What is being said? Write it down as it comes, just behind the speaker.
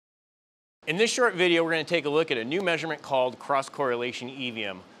In this short video, we're going to take a look at a new measurement called cross-correlation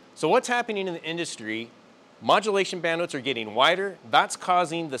EVM. So what's happening in the industry, modulation bandwidths are getting wider. That's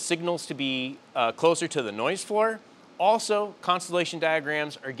causing the signals to be closer to the noise floor. Also, constellation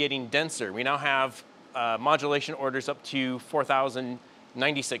diagrams are getting denser. We now have modulation orders up to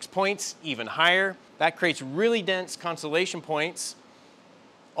 4,096 points, even higher. That creates really dense constellation points.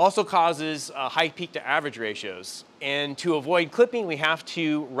 Also causes high peak to average ratios. And to avoid clipping, we have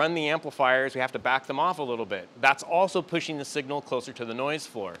to run the amplifiers, we have to back them off a little bit. That's also pushing the signal closer to the noise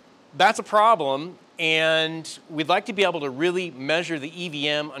floor. That's a problem, and we'd like to be able to really measure the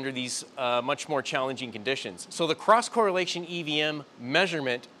EVM under these much more challenging conditions. So the cross-correlation EVM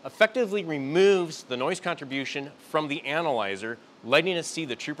measurement effectively removes the noise contribution from the analyzer, letting us see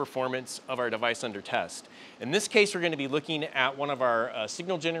the true performance of our device under test. In this case, we're going to be looking at one of our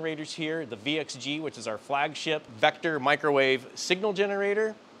signal generators here, the VXG, which is our flagship vector microwave signal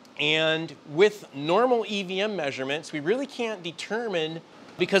generator. And with normal EVM measurements, we really can't determine,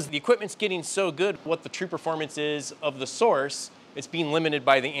 because the equipment's getting so good, what the true performance is of the source. It's being limited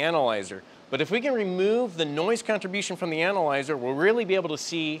by the analyzer. But if we can remove the noise contribution from the analyzer, we'll really be able to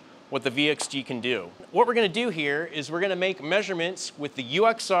see what the VXG can do. What we're going to do here is we're going to make measurements with the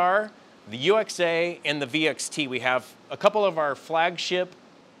UXR, the UXA, and the VXT. We have a couple of our flagship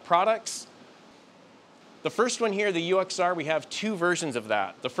products. The first one here, the UXR, we have two versions of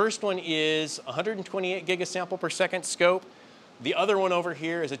that. The first one is 128 gigasample per second scope. The other one over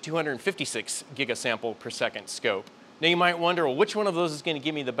here is a 256 gigasample per second scope. Now you might wonder, well, which one of those is going to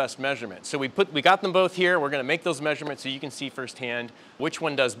give me the best measurement? So we got them both here. We're going to make those measurements so you can see firsthand which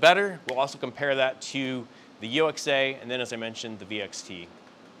one does better. We'll also compare that to the UXA and then, as I mentioned, the VXT.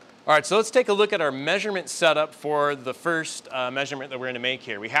 All right, so let's take a look at our measurement setup for the first measurement that we're going to make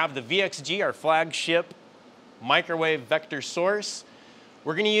here. We have the VXG, our flagship microwave vector source.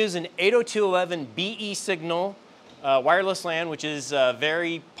 We're going to use an 802.11be signal. Wireless LAN, which is a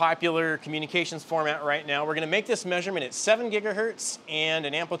very popular communications format right now. We're going to make this measurement at 7 gigahertz and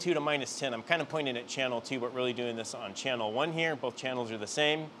an amplitude of -10. I'm kind of pointing at channel 2, but really doing this on channel 1 here. Both channels are the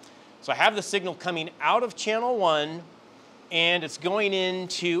same. So I have the signal coming out of channel 1, and it's going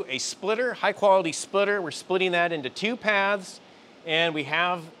into a splitter, high quality splitter. We're splitting that into 2 paths, and we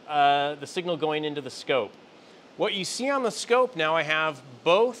have the signal going into the scope. What you see on the scope now, I have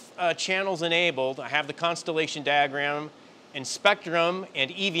both channels enabled. I have the constellation diagram and spectrum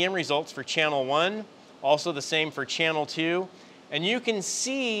and EVM results for channel 1, also the same for channel 2. And you can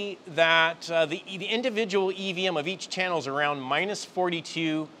see that the individual EVM of each channel is around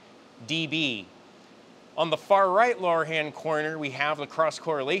 -42 dB. On the far right lower hand corner, we have the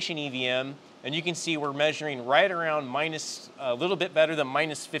cross-correlation EVM, and you can see we're measuring right around a little bit better than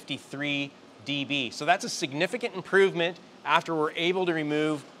 -53 dB. So that's a significant improvement after we're able to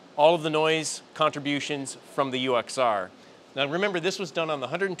remove all of the noise contributions from the UXR. Now remember, this was done on the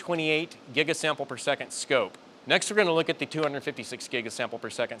 128 gigasample per second scope. Next, we're going to look at the 256 gigasample per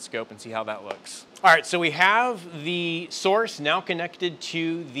second scope and see how that looks. All right, so we have the source now connected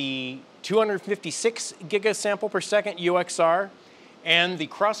to the 256 gigasample per second UXR, and the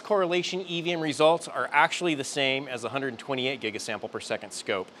cross-correlation EVM results are actually the same as the 128 gigasample per second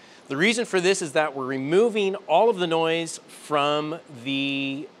scope. The reason for this is that we're removing all of the noise from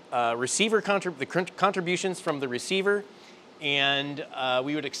the receiver, contributions from the receiver, and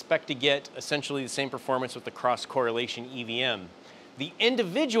we would expect to get essentially the same performance with the cross-correlation EVM. The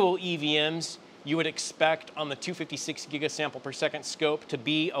individual EVMs you would expect on the 256 gigasample per second scope to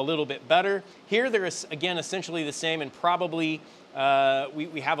be a little bit better. Here they're again essentially the same, and probably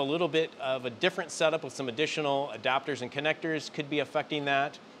we have a little bit of a different setup with some additional adapters and connectors could be affecting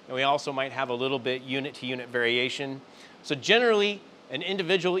that. And we also might have a little bit unit-to-unit variation. So generally, an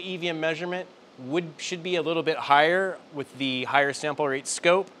individual EVM measurement should be a little bit higher with the higher sample rate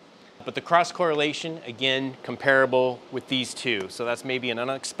scope. But the cross-correlation, again, comparable with these two. So that's maybe an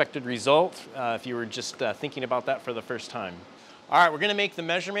unexpected result if you were just thinking about that for the first time. All right, we're going to make the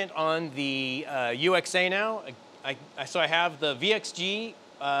measurement on the UXA now. So I have the VXG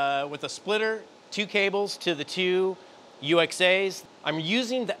with a splitter, 2 cables to the 2 UXAs. I'm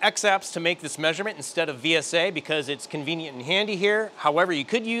using the X-apps to make this measurement instead of VSA because it's convenient and handy here. However, you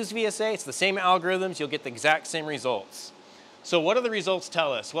could use VSA. It's the same algorithms. You'll get the exact same results. So what do the results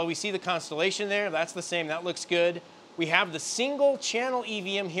tell us? Well, we see the constellation there. That's the same. That looks good. We have the single channel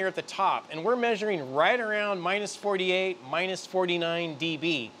EVM here at the top, and we're measuring right around -48, -49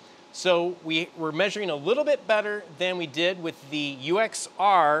 dB. So we're measuring a little bit better than we did with the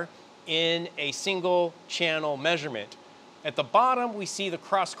UXR in a single channel measurement. At the bottom, we see the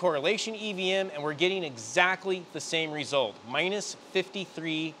cross-correlation EVM, and we're getting exactly the same result,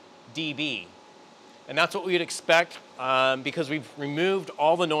 -53 dB. And that's what we would expect because we've removed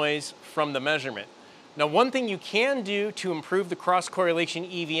all the noise from the measurement. Now, one thing you can do to improve the cross-correlation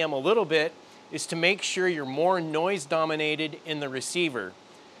EVM a little bit is to make sure you're more noise dominated in the receiver.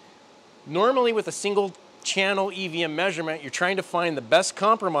 Normally with a single channel EVM measurement, you're trying to find the best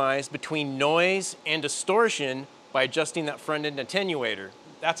compromise between noise and distortion by adjusting that front-end attenuator.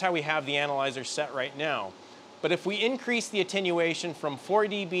 That's how we have the analyzer set right now. But if we increase the attenuation from 4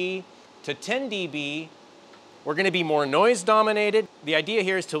 dB to 10 dB, we're going to be more noise dominated. The idea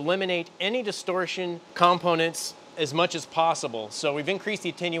here is to eliminate any distortion components as much as possible. So we've increased the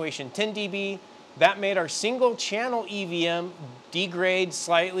attenuation 10 dB. That made our single channel EVM degrade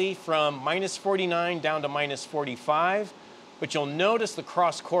slightly from -49 down to -45. But you'll notice the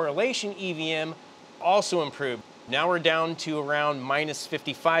cross-correlation EVM also improved. Now we're down to around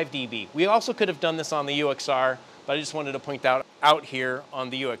 -55 dB. We also could have done this on the UXR, but I just wanted to point that out here on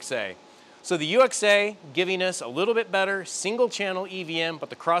the UXA. So the UXA giving us a little bit better single channel EVM, but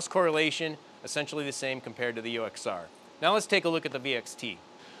the cross-correlation essentially the same compared to the UXR. Now let's take a look at the VXT.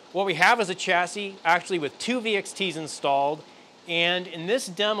 What we have is a chassis actually with 2 VXTs installed, and in this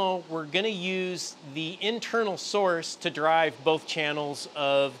demo we're going to use the internal source to drive both channels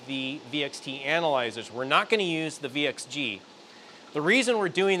of the VXT analyzers. We're not going to use the VXG. The reason we're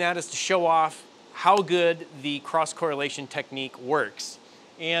doing that is to show off how good the cross-correlation technique works.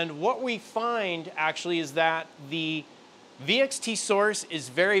 And what we find actually is that the VXT source is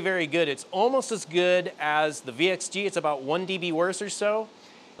very, very good. It's almost as good as the VXG. It's about 1 dB worse or so.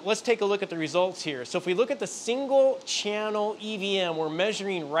 Let's take a look at the results here. So if we look at the single channel EVM, we're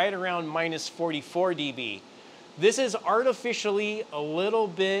measuring right around -44 dB. This is artificially a little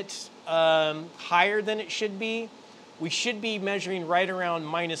bit higher than it should be. We should be measuring right around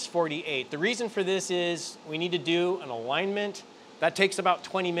 -48. The reason for this is we need to do an alignment. That takes about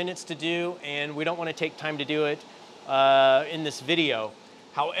 20 minutes to do, and we don't want to take time to do it in this video.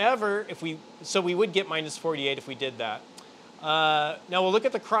 However, we would get -48 if we did that. Now we'll look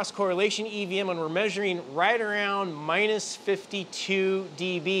at the cross-correlation EVM, and we're measuring right around -52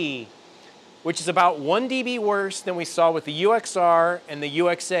 dB, which is about 1 dB worse than we saw with the UXR and the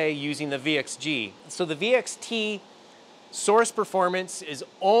UXA using the VXG. So the VXT source performance is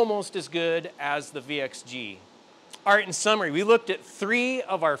almost as good as the VXG. All right, in summary, we looked at 3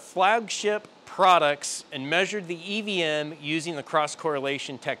 of our flagship products and measured the EVM using the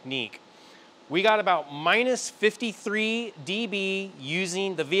cross-correlation technique. We got about -53 dB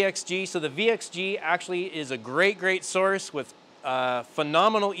using the VXG. So the VXG actually is a great source with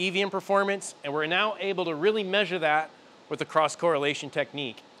phenomenal EVM performance, and we're now able to really measure that with the cross-correlation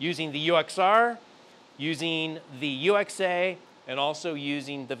technique using the UXR, using the UXA, and also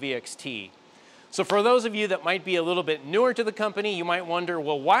using the VXT. So for those of you that might be a little bit newer to the company, you might wonder,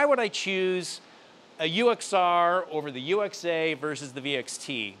 well, why would I choose a UXR over the UXA versus the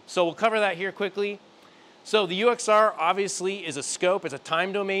VXT? So we'll cover that here quickly. So the UXR obviously is a scope. It's a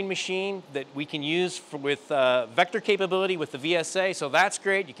time domain machine that we can use with vector capability with the VSA. So that's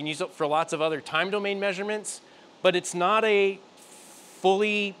great. You can use it for lots of other time domain measurements, but it's not a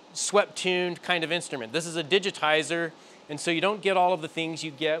fully swept-tuned kind of instrument. This is a digitizer, and so you don't get all of the things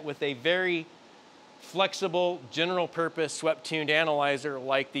you get with a very flexible, general-purpose, swept-tuned analyzer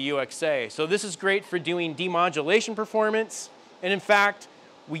like the UXA. So this is great for doing demodulation performance, and in fact,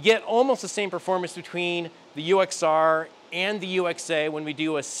 we get almost the same performance between the UXR and the UXA when we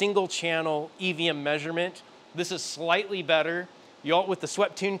do a single-channel EVM measurement. This is slightly better. With the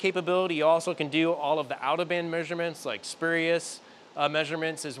swept-tune capability, you also can do all of the out-of-band measurements, like spurious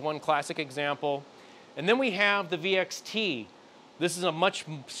measurements is one classic example. And then we have the VXT. This is a much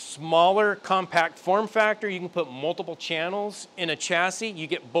smaller, compact form factor. You can put multiple channels in a chassis. You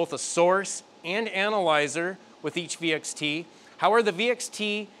get both a source and analyzer with each VXT. However, the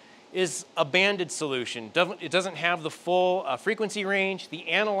VXT is a banded solution. It doesn't have the full frequency range. The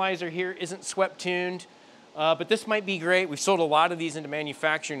analyzer here isn't swept-tuned, but this might be great. We've sold a lot of these into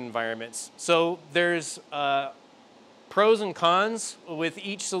manufacturing environments. So there's pros and cons with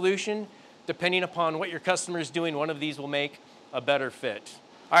each solution. Depending upon what your customer is doing, one of these will make a better fit.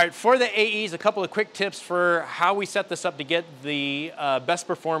 All right, for the AEs, a couple of quick tips for how we set this up to get the best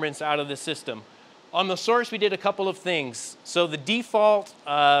performance out of the system. On the source, we did a couple of things. So the default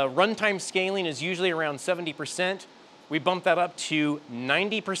runtime scaling is usually around 70%. We bumped that up to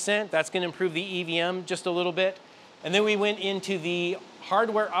 90%. That's going to improve the EVM just a little bit. And then we went into the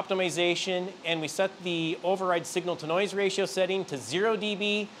hardware optimization, and we set the override signal-to-noise ratio setting to 0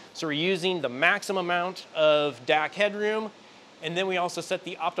 dB. So we're using the maximum amount of DAC headroom. And then we also set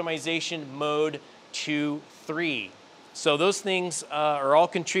the optimization mode to 3. So those things are all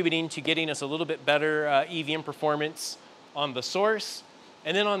contributing to getting us a little bit better EVM performance on the source.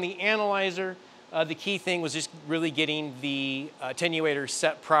 And then on the analyzer, the key thing was just really getting the attenuator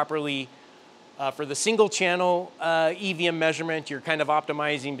set properly. For the single channel EVM measurement, you're kind of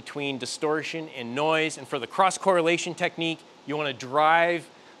optimizing between distortion and noise. And for the cross correlation technique, you want to drive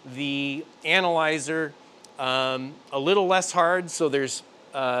the analyzer a little less hard, so there's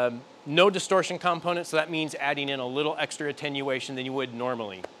no distortion component, so that means adding in a little extra attenuation than you would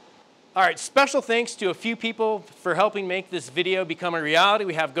normally. All right, special thanks to a few people for helping make this video become a reality.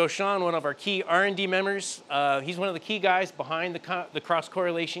 We have Goshan, one of our key R&D members. He's one of the key guys behind the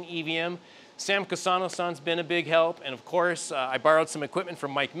cross-correlation EVM. Sam Kasano-san's been a big help, and of course, I borrowed some equipment from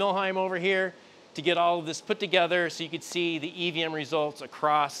Mike Milheim over here to get all of this put together so you could see the EVM results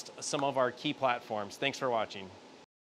across some of our key platforms. Thanks for watching.